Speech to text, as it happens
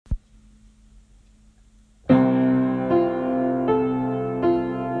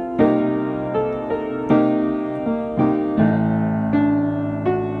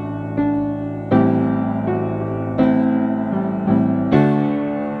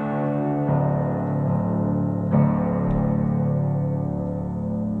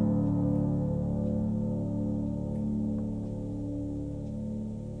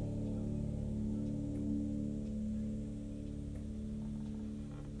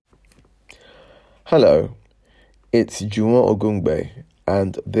Hello, it's Juwon Ogungbe,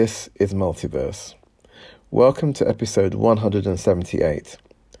 and this is Multiverse. Welcome to episode 178.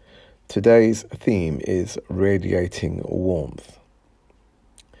 Today's theme is radiating warmth.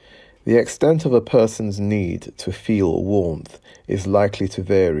 The extent of a person's need to feel warmth is likely to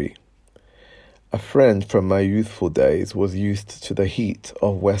vary. A friend from my youthful days was used to the heat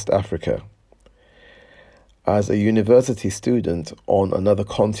of West Africa. As a university student on another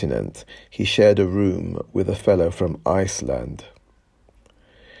continent, he shared a room with a fellow from Iceland.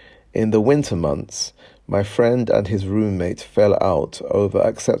 In the winter months, my friend and his roommate fell out over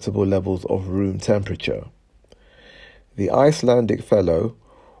acceptable levels of room temperature. The Icelandic fellow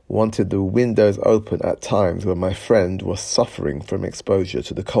wanted the windows open at times when my friend was suffering from exposure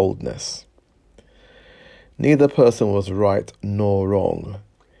to the coldness. Neither person was right nor wrong.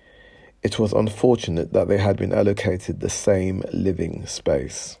 It was unfortunate that they had been allocated the same living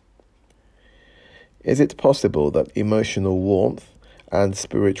space. Is it possible that emotional warmth and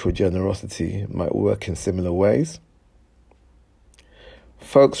spiritual generosity might work in similar ways?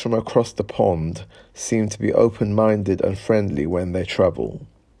 Folks from across the pond seem to be open-minded and friendly when they travel.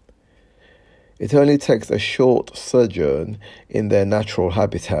 It only takes a short sojourn in their natural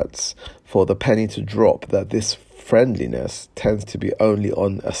habitats for the penny to drop that this friendliness tends to be only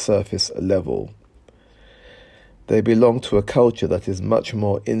on a surface level. They belong to a culture that is much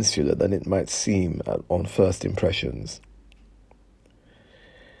more insular than it might seem on first impressions.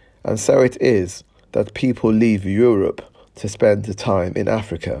 And so it is that people leave Europe to spend the time in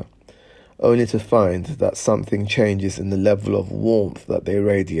Africa, only to find that something changes in the level of warmth that they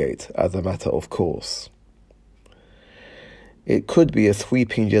radiate as a matter of course. It could be a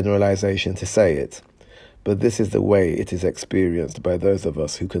sweeping generalization to say it, but this is the way it is experienced by those of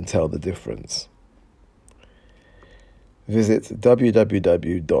us who can tell the difference. Visit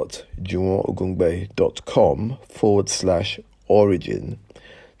www.juwonogungbe.com/origin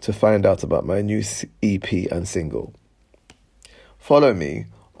to find out about my new EP and single. Follow me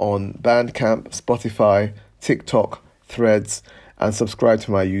on Bandcamp, Spotify, TikTok, Threads, and subscribe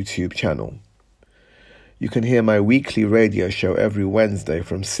to my YouTube channel. You can hear my weekly radio show every Wednesday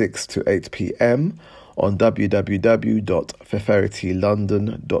from 6 to 8 p.m. on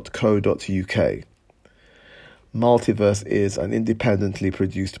www.feferitilondon.co.uk. Multiverse is an independently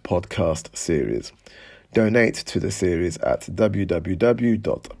produced podcast series. Donate to the series at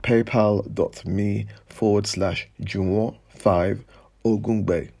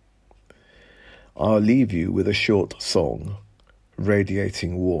www.paypal.me/Juwon5Ogungbe. I'll leave you with a short song,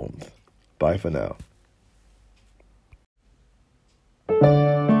 Radiating Warmth. Bye for now.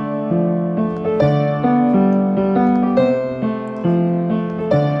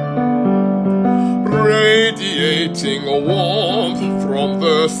 Radiating warmth from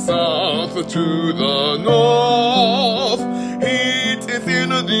the south to the north. Heat is in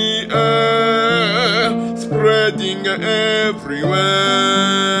the air, spreading everywhere.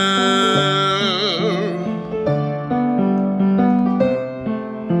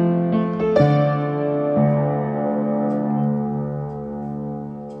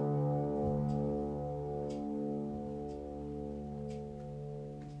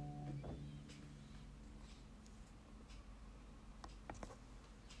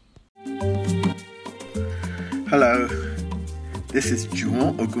 Hello, this is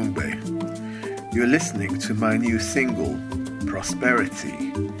Juwon Ogungbe. You're listening to my new single,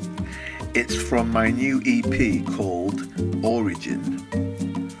 Prosperity. It's from my new EP called Origin.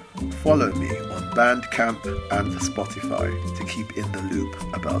 Follow me on Bandcamp and Spotify to keep in the loop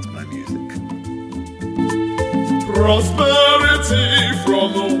about my music. Prosperity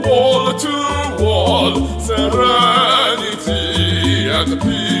from wall to wall, serenity and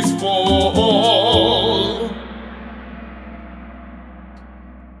peace for all.